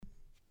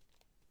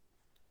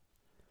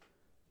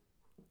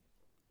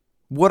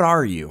What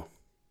are you?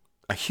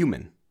 A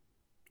human.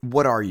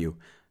 What are you?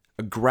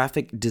 A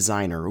graphic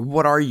designer.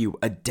 What are you?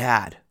 A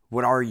dad.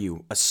 What are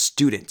you? A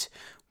student.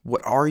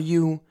 What are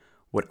you?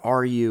 What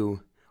are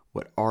you?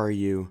 What are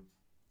you?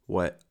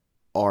 What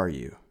are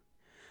you?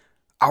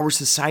 Our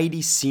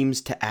society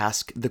seems to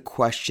ask the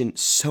question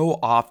so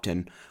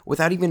often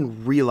without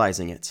even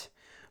realizing it.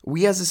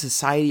 We as a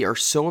society are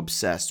so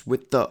obsessed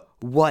with the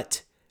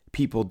what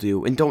people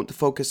do and don't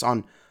focus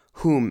on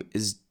whom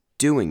is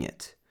doing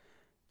it.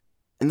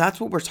 And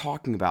that's what we're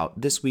talking about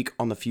this week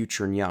on The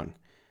Future and Young.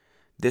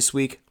 This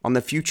week on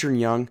The Future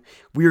and Young,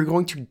 we are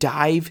going to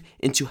dive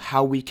into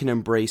how we can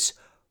embrace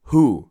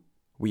who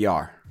we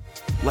are.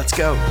 Let's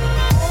go.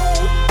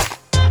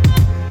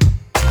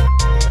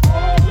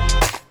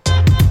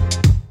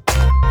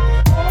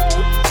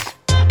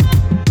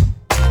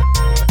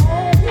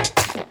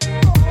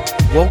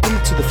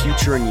 Welcome to The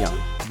Future and Young,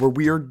 where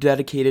we are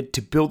dedicated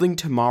to building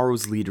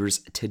tomorrow's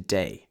leaders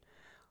today.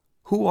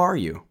 Who are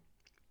you?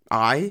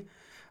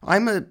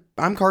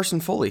 I'm Carson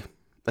Foley,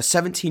 a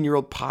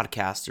 17-year-old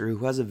podcaster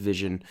who has a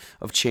vision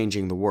of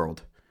changing the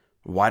world.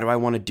 Why do I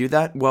want to do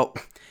that? Well,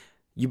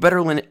 you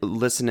better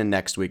listen in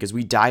next week as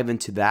we dive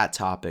into that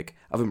topic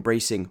of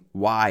embracing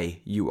why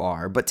you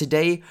are. But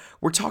today,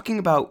 we're talking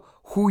about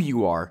who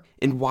you are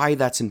and why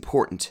that's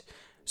important.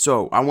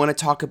 So I want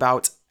to talk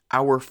about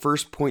our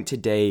first point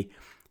today.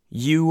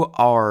 You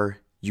are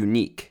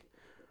unique.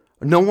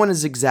 No one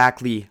is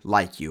exactly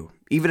like you.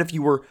 Even if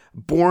you were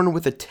born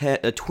with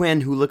a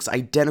twin who looks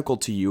identical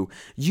to you,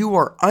 you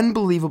are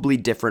unbelievably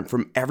different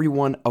from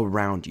everyone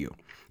around you.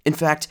 In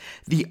fact,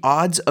 the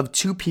odds of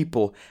two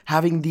people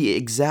having the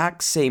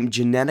exact same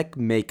genetic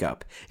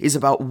makeup is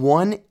about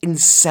 1 in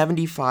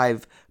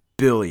 75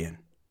 billion.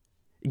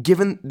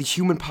 Given the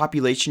human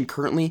population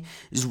currently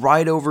is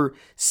right over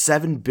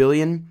 7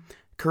 billion,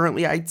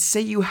 currently I'd say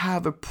you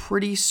have a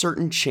pretty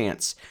certain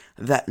chance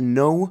that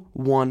no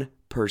one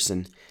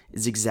person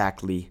is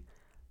exactly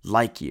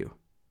like you.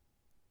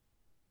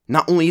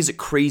 Not only is it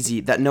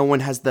crazy that no one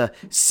has the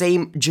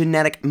same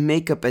genetic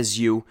makeup as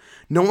you,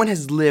 no one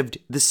has lived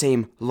the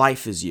same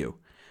life as you.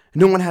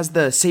 No one has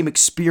the same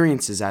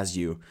experiences as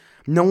you.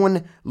 No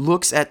one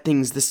looks at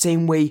things the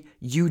same way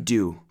you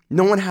do.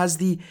 No one has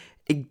the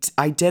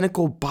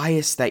identical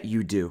bias that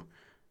you do.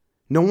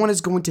 No one is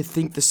going to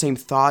think the same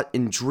thought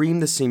and dream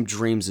the same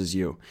dreams as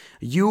you.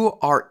 You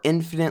are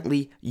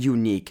infinitely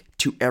unique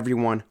to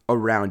everyone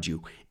around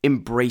you.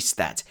 Embrace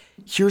that.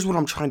 Here's what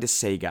I'm trying to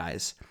say,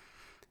 guys.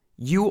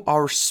 You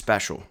are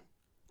special.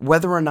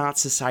 Whether or not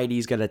society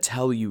is going to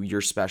tell you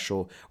you're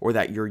special or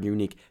that you're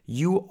unique,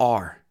 you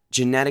are.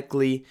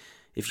 Genetically,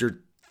 if you're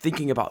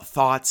thinking about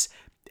thoughts,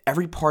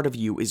 every part of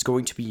you is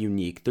going to be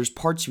unique. There's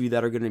parts of you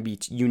that are going to be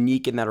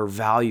unique and that are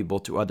valuable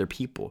to other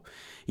people.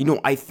 You know,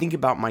 I think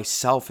about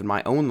myself in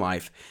my own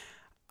life.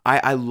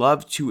 I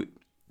love to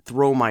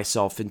throw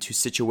myself into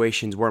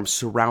situations where I'm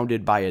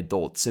surrounded by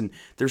adults. And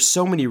there's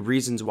so many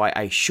reasons why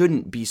I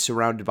shouldn't be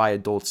surrounded by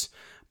adults.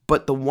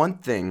 But the one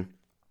thing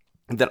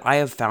that I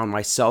have found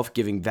myself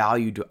giving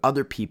value to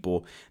other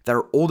people that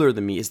are older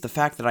than me is the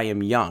fact that I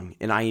am young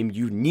and I am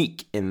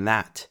unique in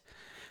that.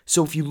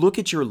 So if you look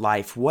at your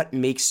life, what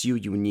makes you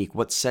unique?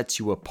 What sets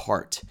you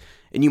apart?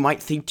 And you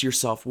might think to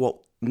yourself,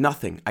 well,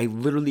 nothing. I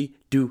literally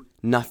do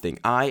nothing.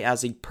 I,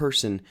 as a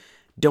person,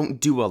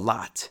 don't do a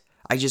lot.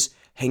 I just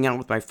hang out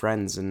with my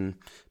friends and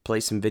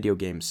play some video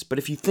games. But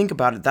if you think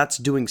about it, that's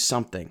doing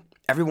something.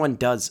 Everyone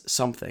does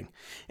something.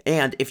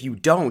 And if you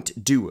don't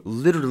do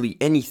literally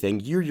anything,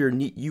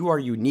 you are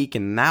unique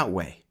in that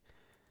way.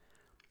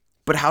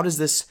 But how does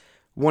this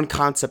one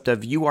concept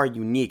of you are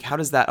unique, how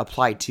does that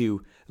apply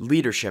to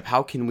leadership?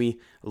 How can we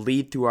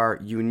lead through our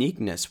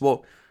uniqueness?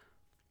 Well,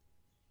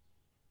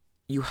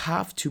 you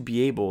have to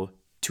be able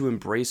to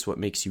embrace what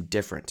makes you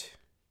different.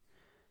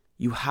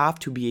 You have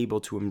to be able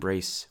to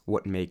embrace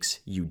what makes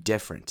you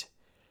different.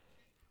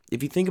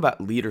 If you think about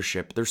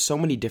leadership, there's so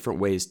many different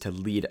ways to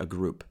lead a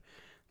group.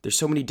 There's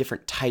so many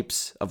different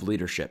types of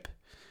leadership.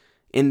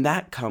 And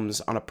that comes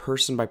on a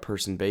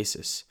person-by-person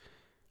basis.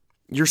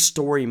 Your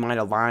story might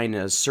align in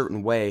a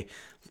certain way.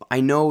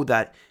 I know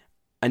that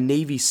a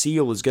Navy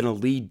SEAL is going to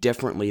lead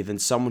differently than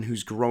someone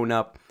who's grown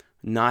up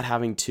not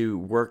having to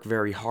work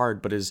very hard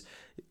but is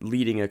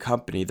leading a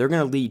company. They're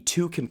going to lead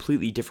two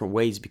completely different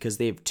ways because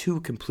they have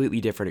two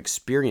completely different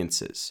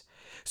experiences.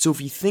 So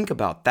if you think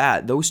about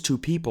that, those two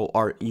people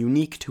are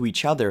unique to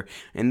each other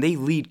and they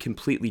lead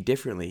completely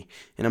differently.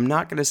 And I'm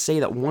not going to say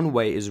that one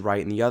way is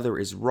right and the other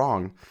is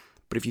wrong,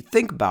 but if you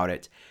think about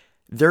it,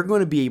 they're going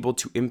to be able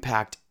to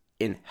impact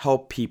and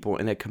help people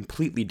in a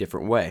completely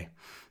different way.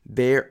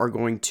 They are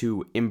going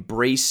to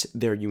embrace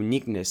their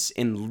uniqueness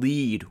and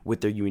lead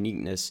with their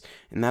uniqueness,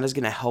 and that is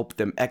going to help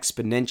them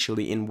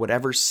exponentially in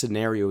whatever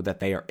scenario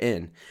that they are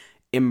in.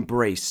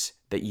 Embrace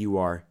that you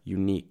are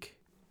unique.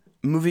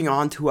 Moving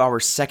on to our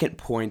second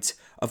point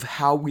of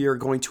how we are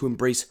going to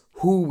embrace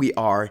who we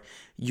are,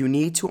 you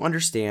need to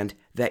understand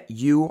that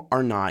you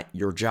are not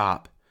your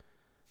job.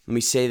 Let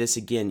me say this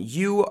again.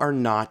 You are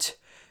not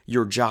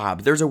your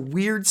job. There's a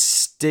weird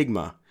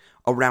stigma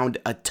around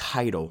a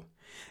title.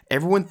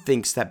 Everyone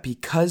thinks that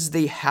because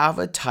they have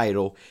a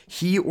title,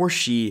 he or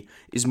she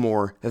is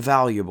more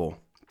valuable.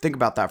 Think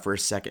about that for a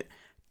second.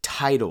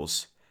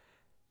 Titles.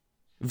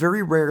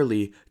 Very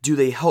rarely do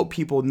they help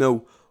people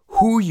know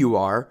who you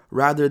are,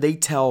 rather they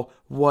tell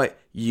what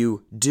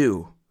you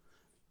do.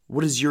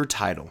 What is your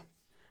title?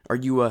 Are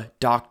you a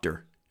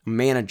doctor, a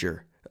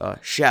manager, a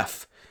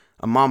chef,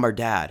 a mom or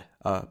dad,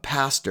 a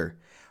pastor?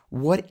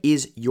 What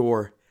is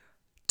your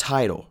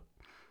title?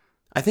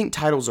 I think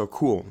titles are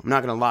cool. I'm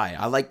not going to lie.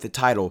 I like the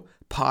title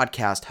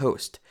podcast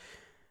host.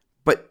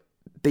 But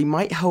they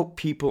might help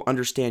people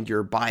understand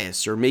your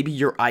bias or maybe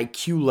your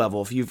IQ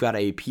level if you've got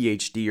a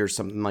PhD or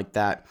something like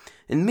that,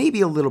 and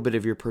maybe a little bit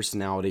of your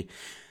personality.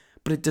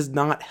 But it does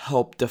not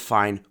help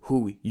define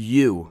who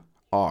you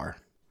are.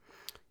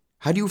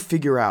 How do you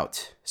figure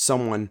out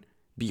someone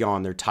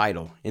beyond their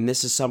title? And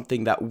this is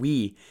something that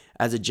we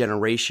as a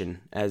generation,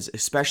 as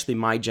especially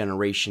my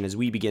generation, as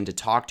we begin to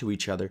talk to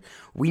each other,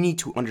 we need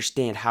to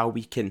understand how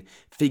we can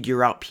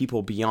figure out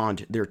people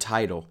beyond their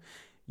title.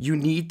 You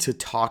need to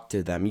talk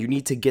to them. You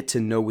need to get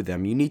to know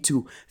them. You need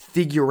to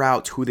figure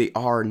out who they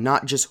are,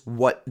 not just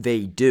what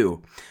they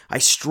do. I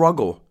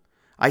struggle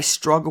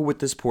with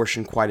this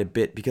portion quite a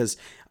bit because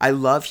I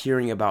love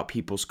hearing about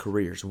people's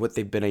careers, what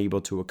they've been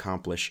able to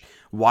accomplish,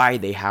 why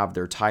they have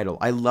their title.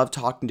 I love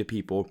talking to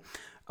people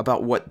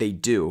about what they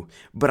do,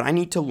 but I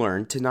need to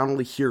learn to not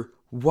only hear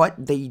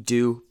what they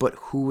do, but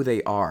who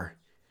they are.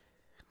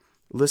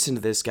 Listen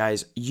to this,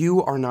 guys.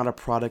 You are not a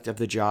product of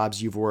the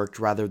jobs you've worked,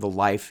 rather the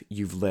life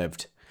you've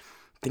lived.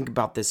 Think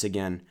about this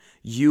again.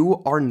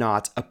 You are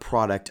not a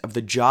product of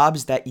the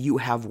jobs that you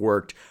have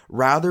worked,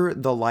 rather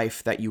the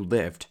life that you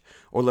lived.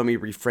 Or let me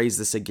rephrase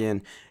this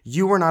again.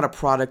 You are not a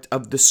product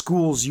of the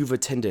schools you've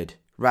attended,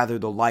 rather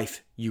the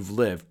life you've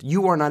lived.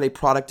 You are not a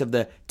product of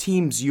the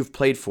teams you've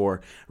played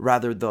for,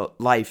 rather the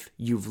life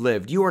you've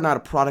lived. You are not a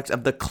product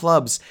of the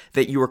clubs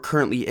that you are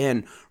currently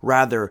in,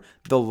 rather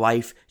the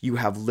life you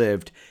have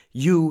lived.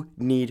 You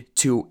need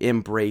to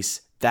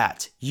embrace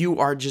that. You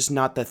are just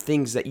not the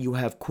things that you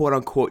have quote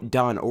unquote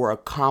done or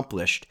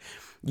accomplished.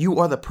 You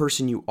are the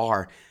person you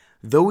are.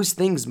 Those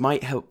things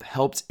might have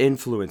helped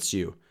influence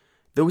you.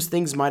 Those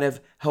things might have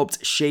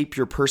helped shape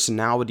your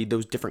personality,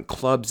 those different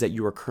clubs that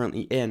you are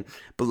currently in.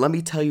 But let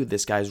me tell you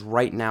this, guys,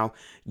 right now,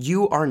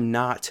 you are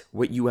not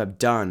what you have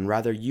done.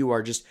 Rather, you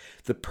are just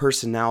the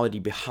personality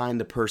behind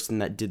the person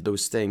that did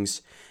those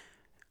things.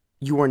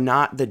 You are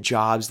not the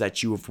jobs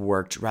that you have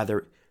worked.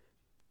 Rather,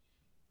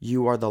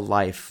 you are the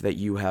life that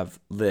you have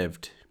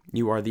lived.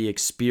 You are the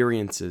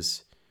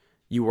experiences.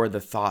 You are the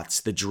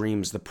thoughts, the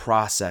dreams, the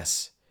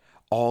process.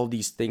 All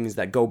these things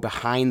that go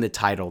behind the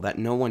title that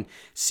no one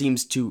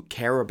seems to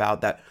care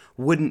about, that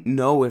wouldn't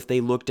know if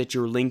they looked at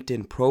your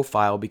LinkedIn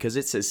profile because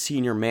it says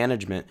senior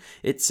management,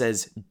 it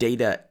says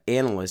data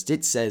analyst,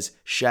 it says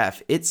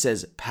chef, it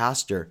says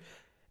pastor,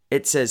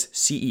 it says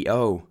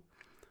CEO.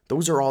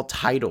 Those are all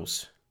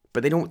titles,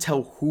 but they don't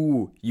tell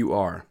who you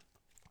are.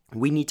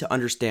 We need to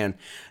understand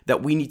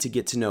that we need to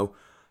get to know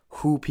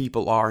who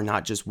people are,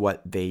 not just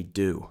what they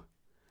do.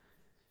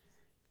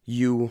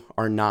 You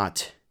are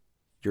not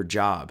your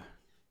job.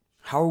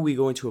 How are we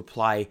going to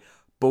apply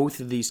both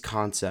of these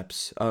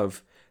concepts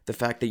of the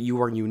fact that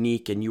you are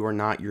unique and you are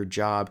not your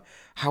job?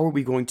 How are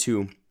we going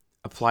to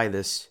apply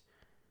this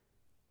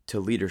to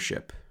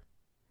leadership?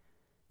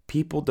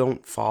 People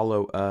don't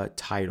follow a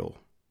title.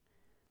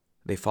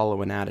 They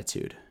follow an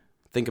attitude.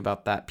 Think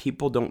about that.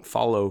 People don't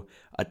follow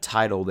a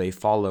title. They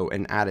follow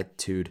an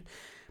attitude.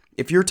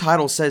 If your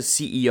title says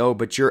CEO,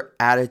 but your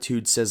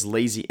attitude says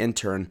lazy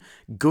intern,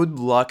 good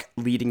luck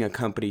leading a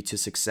company to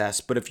success.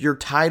 But if your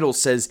title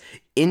says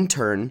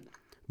intern,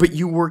 but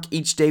you work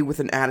each day with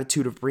an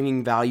attitude of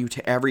bringing value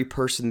to every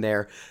person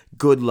there,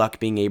 good luck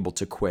being able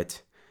to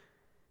quit.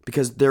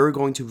 Because they're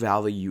going to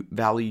value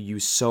you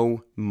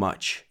so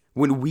much.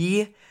 When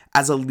we,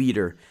 as a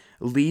leader,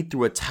 lead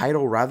through a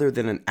title rather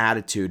than an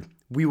attitude,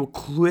 we will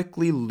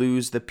quickly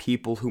lose the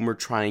people whom we're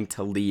trying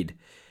to lead.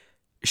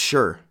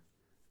 Sure,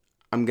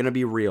 I'm going to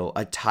be real.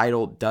 A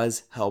title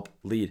does help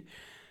lead.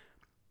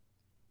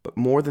 But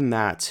more than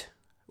that,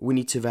 we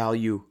need to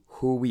value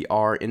who we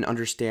are and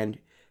understand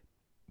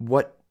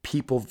what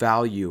people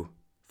value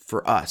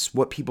for us,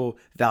 what people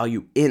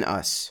value in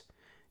us,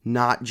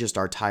 not just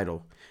our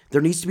title.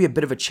 There needs to be a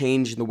bit of a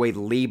change in the way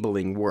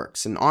labeling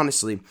works. And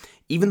honestly,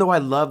 even though I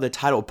love the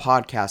title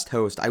podcast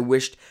host, I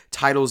wished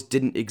titles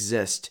didn't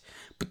exist.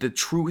 But the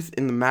truth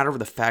in the matter of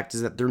the fact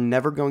is that they're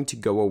never going to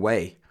go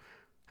away.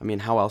 I mean,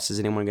 how else is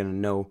anyone going to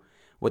know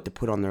what to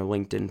put on their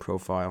LinkedIn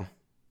profile?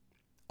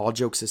 All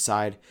jokes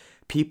aside,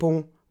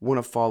 people want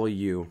to follow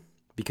you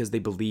because they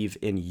believe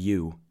in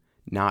you,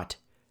 not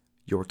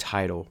your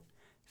title.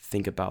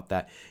 Think about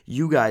that.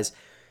 You guys,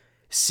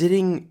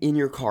 sitting in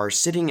your car,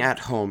 sitting at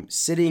home,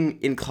 sitting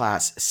in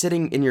class,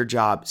 sitting in your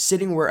job,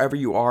 sitting wherever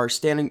you are,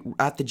 standing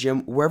at the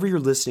gym, wherever you're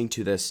listening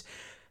to this,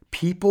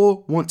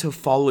 people want to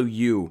follow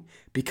you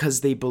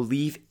because they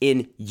believe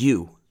in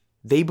you.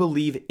 They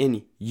believe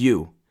in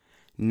you,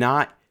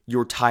 not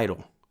your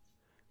title.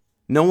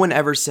 No one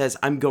ever says,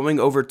 I'm going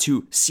over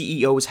to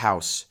CEO's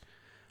house.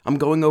 I'm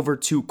going over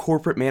to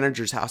corporate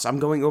manager's house. I'm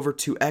going over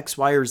to X,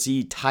 Y, or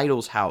Z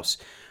title's house.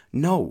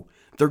 No,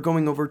 they're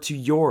going over to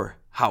your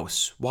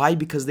house. Why?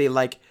 Because they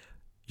like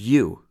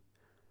you.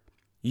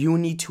 You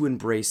need to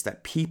embrace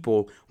that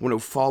people want to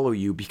follow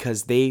you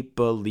because they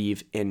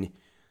believe in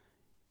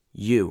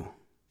you.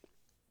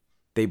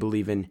 They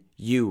believe in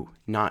you,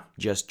 not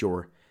just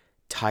your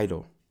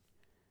title.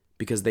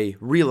 Because they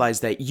realize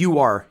that you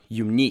are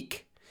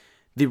unique.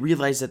 They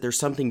realize that there's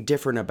something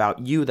different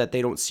about you that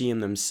they don't see in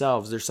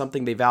themselves. There's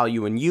something they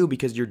value in you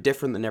because you're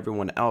different than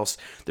everyone else.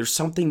 There's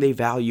something they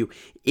value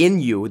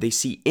in you, they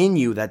see in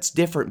you that's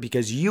different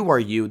because you are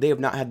you. They have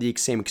not had the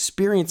same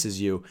experience as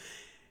you.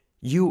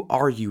 You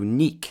are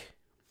unique.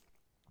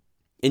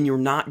 And you're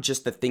not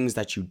just the things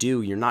that you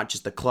do. You're not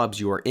just the clubs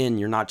you are in.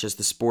 You're not just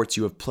the sports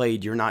you have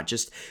played. You're not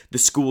just the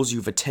schools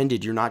you've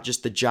attended. You're not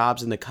just the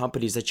jobs and the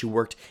companies that you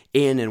worked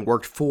in and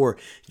worked for.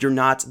 You're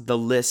not the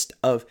list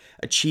of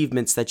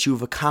achievements that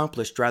you've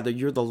accomplished. Rather,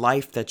 you're the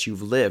life that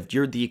you've lived.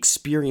 You're the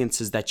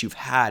experiences that you've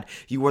had.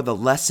 You are the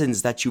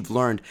lessons that you've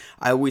learned.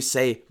 I always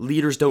say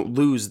leaders don't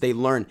lose, they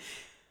learn.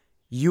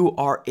 You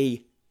are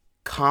a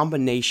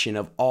combination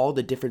of all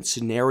the different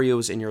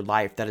scenarios in your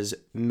life that has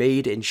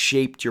made and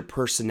shaped your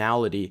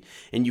personality,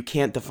 and you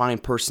can't define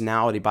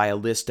personality by a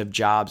list of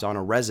jobs on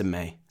a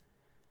resume.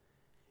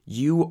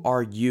 You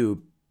are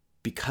you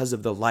because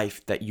of the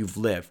life that you've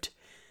lived.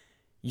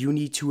 You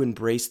need to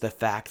embrace the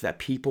fact that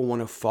people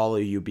want to follow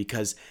you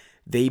because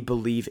they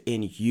believe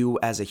in you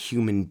as a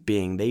human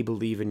being. They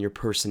believe in your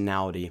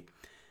personality.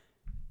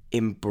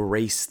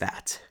 Embrace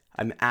that.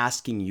 I'm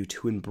asking you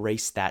to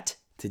embrace that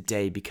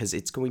today because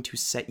it's going to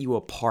set you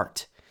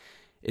apart.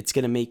 It's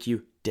going to make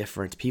you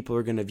different. People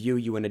are going to view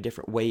you in a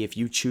different way if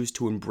you choose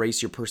to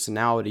embrace your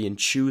personality and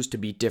choose to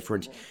be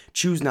different.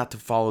 Choose not to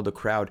follow the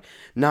crowd,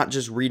 not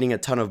just reading a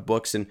ton of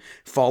books and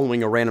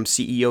following a random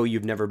CEO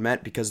you've never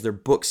met because their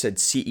book said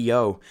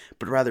CEO,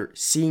 but rather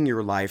seeing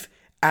your life,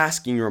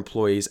 asking your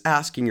employees,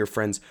 asking your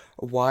friends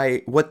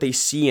what they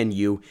see in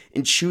you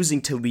and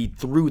choosing to lead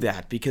through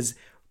that because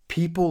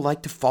people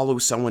like to follow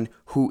someone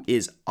who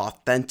is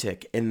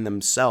authentic in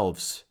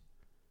themselves.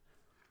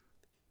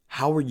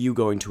 How are you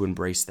going to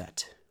embrace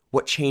that?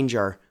 What change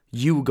are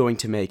you going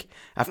to make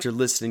after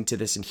listening to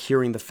this and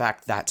hearing the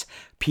fact that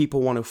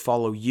people want to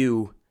follow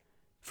you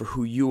for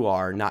who you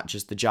are, not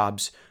just the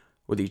jobs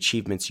or the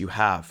achievements you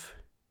have?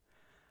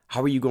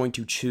 How are you going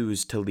to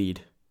choose to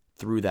lead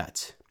through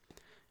that?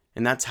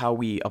 And that's how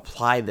we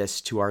apply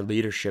this to our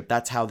leadership.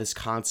 That's how this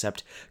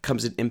concept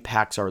comes and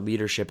impacts our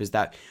leadership, is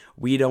that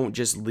we don't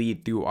just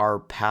lead through our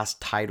past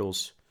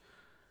titles.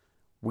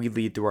 We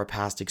lead through our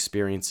past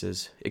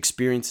experiences.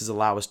 Experiences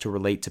allow us to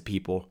relate to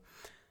people.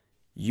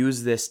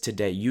 Use this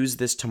today. Use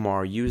this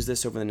tomorrow. Use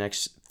this over the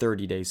next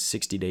 30 days,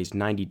 60 days,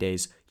 90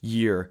 days,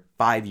 year,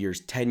 5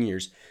 years, 10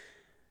 years.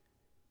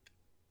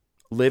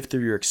 Live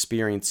through your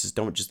experiences.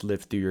 Don't just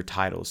live through your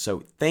titles.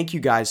 So thank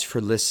you guys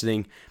for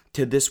listening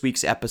to this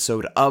week's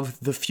episode of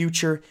The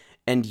Future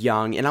and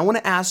Young. And I want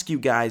to ask you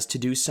guys to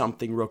do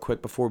something real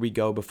quick before we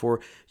go, before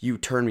you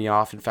turn me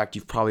off. In fact,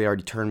 you've probably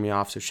already turned me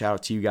off, so shout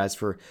out to you guys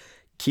for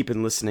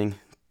keeping listening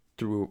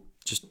through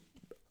just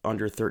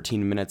under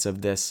 13 minutes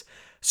of this.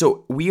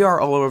 So we are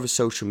all over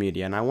social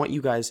media, and I want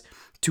you guys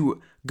to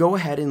go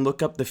ahead and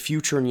look up The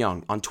Future and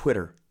Young on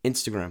Twitter,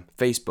 Instagram,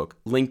 Facebook,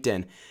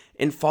 LinkedIn,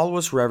 and follow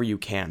us wherever you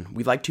can.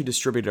 We like to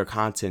distribute our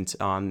content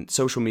on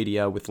social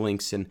media with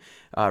links and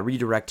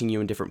redirecting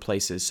you in different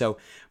places. So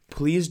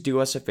please do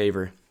us a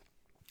favor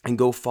and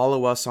go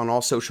follow us on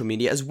all social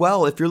media as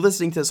well. If you're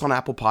listening to this on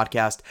Apple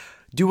Podcast,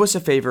 do us a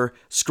favor,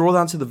 scroll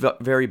down to the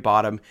very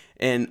bottom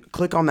and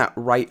click on that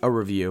write a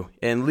review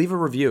and leave a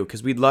review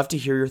because we'd love to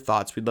hear your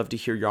thoughts. We'd love to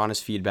hear your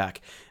honest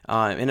feedback.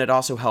 And it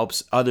also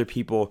helps other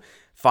people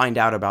find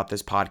out about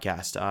this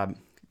podcast.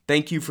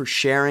 Thank you for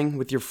sharing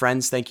with your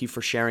friends. Thank you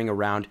for sharing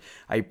around.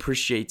 I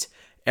appreciate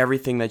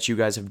everything that you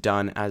guys have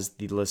done as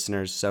the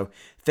listeners. So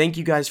thank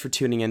you guys for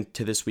tuning in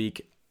to this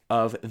week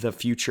of The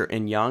Future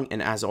and Young.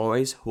 And as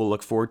always, we'll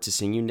look forward to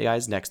seeing you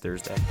guys next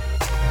Thursday.